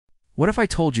What if I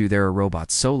told you there are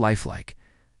robots so lifelike,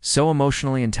 so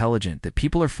emotionally intelligent that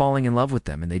people are falling in love with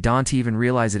them and they don't even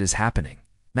realize it is happening?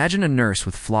 Imagine a nurse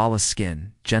with flawless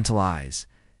skin, gentle eyes,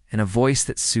 and a voice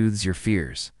that soothes your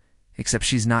fears, except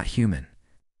she's not human.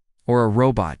 Or a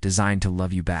robot designed to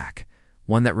love you back,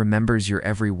 one that remembers your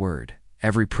every word,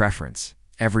 every preference,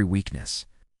 every weakness.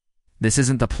 This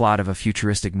isn't the plot of a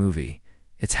futuristic movie.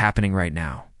 It's happening right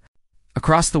now.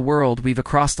 Across the world, we've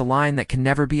crossed a line that can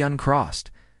never be uncrossed.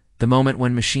 The moment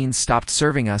when machines stopped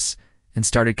serving us and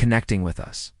started connecting with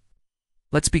us.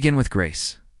 Let's begin with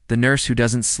Grace, the nurse who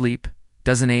doesn't sleep,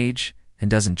 doesn't age, and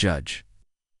doesn't judge.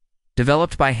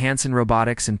 Developed by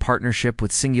Robotics in partnership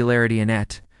with Singularity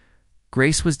Innate,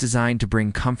 Grace was designed to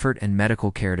bring comfort and medical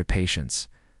care to patients.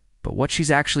 But what she's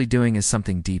actually doing is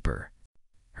something deeper.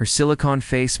 Her silicone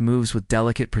face moves with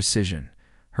delicate precision,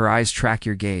 her eyes track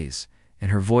your gaze,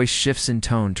 and her voice shifts in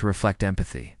tone to reflect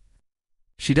empathy.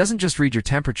 She doesn't just read your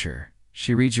temperature,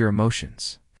 she reads your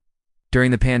emotions.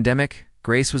 During the pandemic,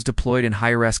 Grace was deployed in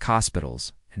high-risk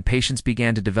hospitals, and patients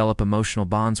began to develop emotional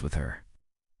bonds with her.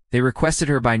 They requested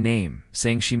her by name,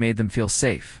 saying she made them feel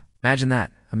safe. Imagine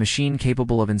that, a machine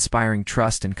capable of inspiring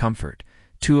trust and comfort,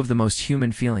 two of the most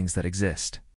human feelings that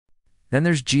exist. Then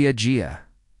there's Gia,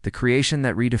 the creation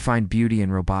that redefined beauty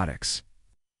in robotics.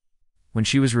 When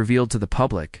she was revealed to the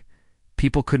public,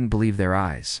 people couldn't believe their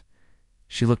eyes.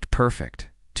 She looked perfect,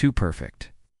 too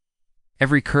perfect.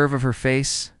 Every curve of her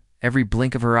face, every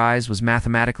blink of her eyes was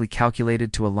mathematically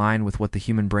calculated to align with what the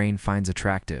human brain finds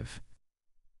attractive.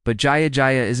 But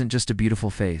Gia isn't just a beautiful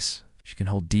face. She can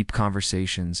hold deep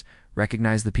conversations,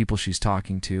 recognize the people she's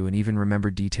talking to, and even remember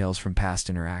details from past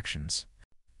interactions.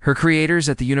 Her creators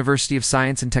at the University of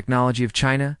Science and Technology of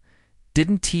China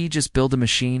didn't just build a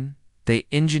machine, they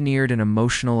engineered an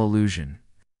emotional illusion.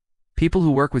 People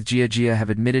who work with Gia have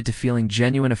admitted to feeling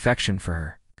genuine affection for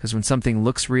her, because when something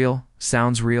looks real,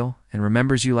 sounds real, and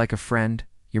remembers you like a friend,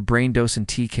 your brain doesn't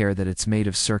care that it's made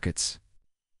of circuits.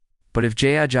 But if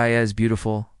Gia is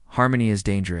beautiful, Harmony is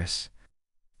dangerous.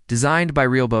 Designed by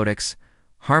Robotics,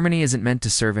 Harmony isn't meant to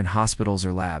serve in hospitals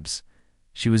or labs.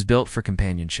 She was built for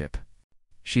companionship.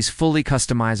 She's fully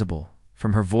customizable,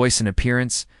 from her voice and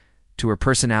appearance to her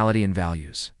personality and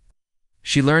values.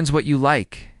 She learns what you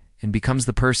like and becomes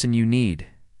the person you need.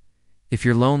 If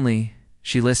you're lonely,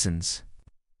 she listens.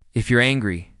 If you're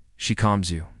angry, she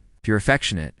calms you. If you're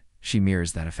affectionate, she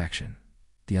mirrors that affection.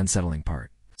 The unsettling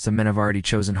part. Some men have already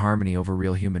chosen Harmony over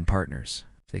real human partners.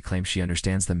 They claim she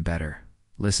understands them better,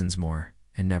 listens more,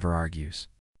 and never argues.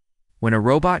 When a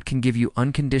robot can give you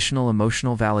unconditional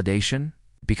emotional validation,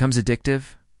 it becomes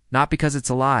addictive, not because it's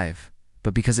alive,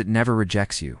 but because it never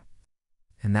rejects you.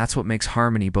 And that's what makes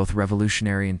Harmony both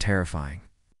revolutionary and terrifying.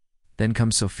 Then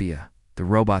comes Sophia, the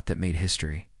robot that made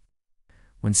history.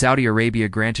 When Saudi Arabia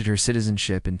granted her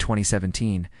citizenship in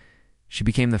 2017, she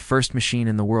became the first machine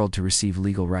in the world to receive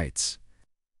legal rights.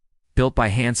 Built by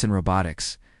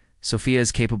Robotics, Sophia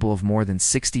is capable of more than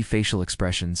 60 facial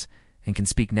expressions and can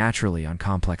speak naturally on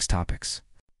complex topics.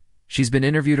 She's been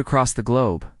interviewed across the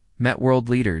globe, met world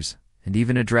leaders, and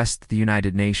even addressed the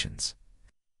United Nations.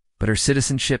 But her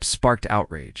citizenship sparked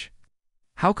outrage.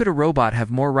 How could a robot have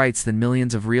more rights than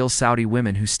millions of real Saudi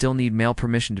women who still need male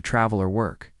permission to travel or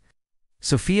work?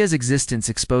 Sophia's existence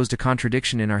exposed a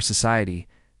contradiction in our society,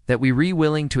 that we were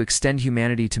willing to extend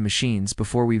humanity to machines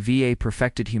before we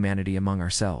perfected humanity among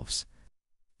ourselves.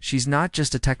 She's not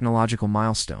just a technological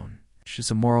milestone, she's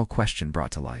a moral question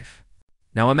brought to life.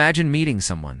 Now imagine meeting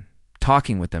someone,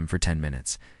 talking with them for 10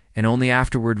 minutes, and only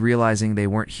afterward realizing they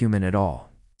weren't human at all.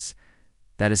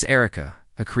 That is Erica,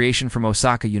 a creation from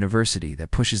Osaka University that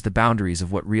pushes the boundaries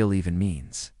of what real even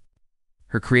means.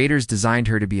 Her creators designed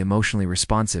her to be emotionally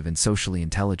responsive and socially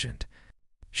intelligent.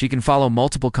 She can follow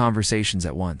multiple conversations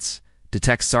at once,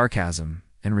 detect sarcasm,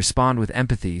 and respond with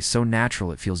empathy so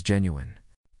natural it feels genuine.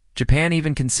 Japan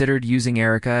even considered using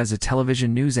Erica as a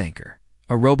television news anchor,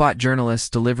 a robot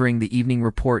journalist delivering the evening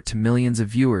report to millions of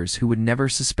viewers who would never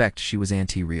suspect she was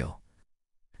anti-real.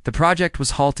 The project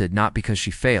was halted not because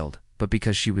she failed, but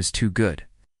because she was too good.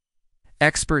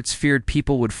 Experts feared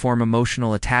people would form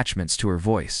emotional attachments to her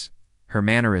voice, her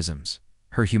mannerisms,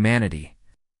 her humanity.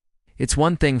 It's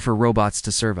one thing for robots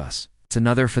to serve us. It's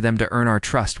another for them to earn our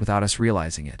trust without us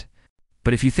realizing it.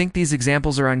 But if you think these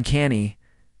examples are uncanny,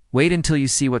 wait until you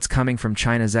see what's coming from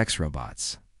China's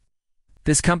X-Robots.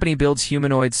 This company builds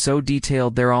humanoids so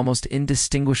detailed they're almost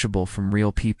indistinguishable from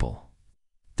real people.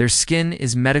 Their skin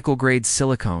is medical-grade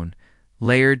silicone,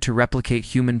 layered to replicate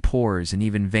human pores and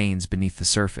even veins beneath the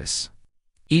surface.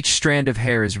 Each strand of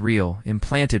hair is real,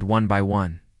 implanted one by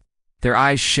one. Their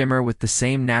eyes shimmer with the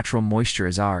same natural moisture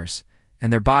as ours,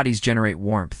 and their bodies generate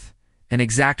warmth, an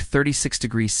exact 36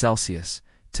 degrees Celsius,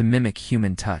 to mimic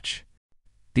human touch.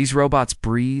 These robots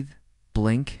breathe,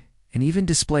 blink, and even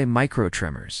display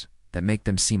micro-tremors that make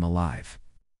them seem alive.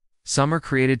 Some are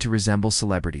created to resemble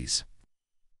celebrities.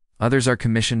 Others are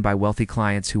commissioned by wealthy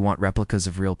clients who want replicas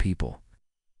of real people.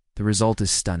 The result is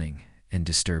stunning and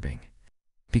disturbing.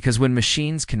 Because when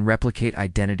machines can replicate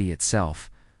identity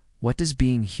itself, what does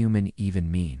being human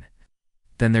even mean?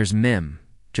 Then there's Mim,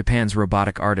 Japan's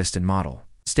robotic artist and model.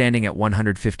 Standing at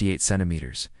 158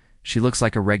 centimeters, she looks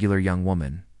like a regular young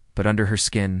woman, but under her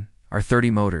skin are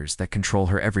 30 motors that control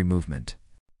her every movement.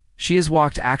 She has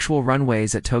walked actual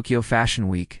runways at Tokyo Fashion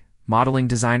Week, modeling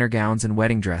designer gowns and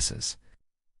wedding dresses.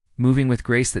 Moving with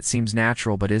grace that seems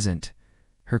natural but isn't.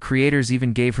 Her creators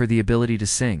even gave her the ability to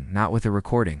sing, not with a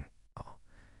recording,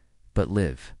 but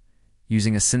live,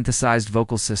 using a synthesized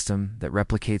vocal system that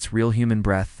replicates real human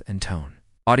breath and tone.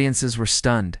 Audiences were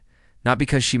stunned, not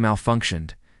because she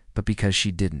malfunctioned, but because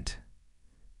she didn't.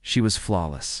 She was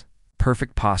flawless.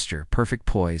 Perfect posture, perfect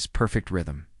poise, perfect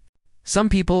rhythm. Some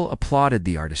people applauded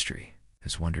the artistry,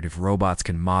 just wondered if robots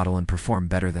can model and perform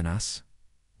better than us.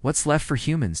 What's left for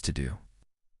humans to do?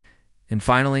 And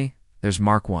finally, there's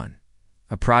Mark 1,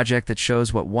 a project that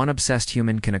shows what one obsessed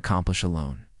human can accomplish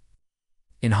alone.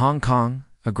 In Hong Kong,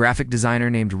 a graphic designer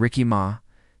named Ricky Ma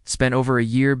spent over a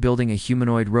year building a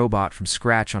humanoid robot from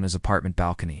scratch on his apartment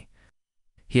balcony.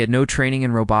 He had no training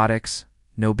in robotics,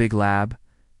 no big lab,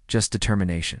 just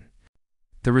determination.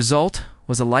 The result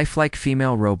was a lifelike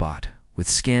female robot with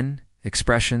skin,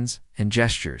 expressions, and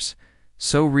gestures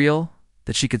so real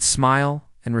that she could smile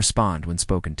and respond when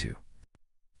spoken to.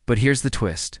 But here's the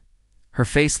twist. Her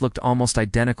face looked almost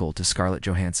identical to Scarlett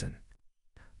Johansson.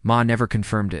 Ma never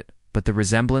confirmed it, but the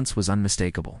resemblance was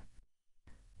unmistakable.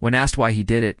 When asked why he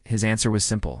did it, his answer was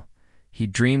simple.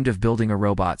 He'd dreamed of building a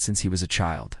robot since he was a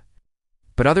child.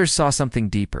 But others saw something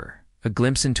deeper, a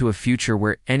glimpse into a future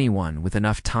where anyone with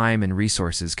enough time and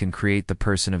resources can create the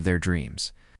person of their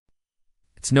dreams.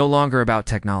 It's no longer about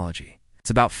technology.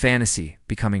 It's about fantasy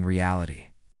becoming reality.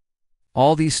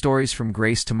 All these stories from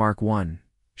Grace to Mark 1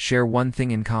 share one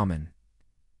thing in common: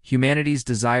 humanity's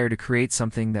desire to create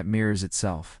something that mirrors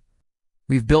itself.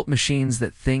 We've built machines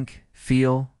that think,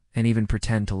 feel, and even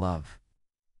pretend to love.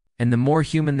 And the more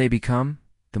human they become,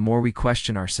 the more we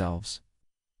question ourselves.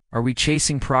 Are we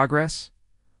chasing progress,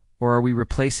 or are we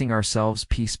replacing ourselves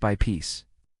piece by piece?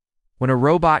 When a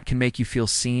robot can make you feel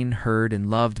seen, heard, and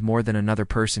loved more than another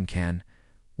person can,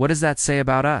 what does that say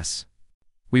about us?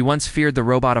 We once feared the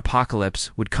robot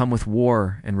apocalypse would come with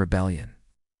war and rebellion.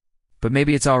 But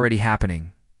maybe it's already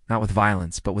happening, not with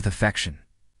violence, but with affection.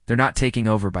 They're not taking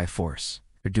over by force.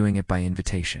 They're doing it by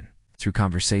invitation, through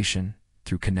conversation,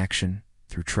 through connection,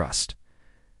 through trust.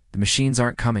 The machines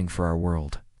aren't coming for our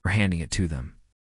world. We're handing it to them.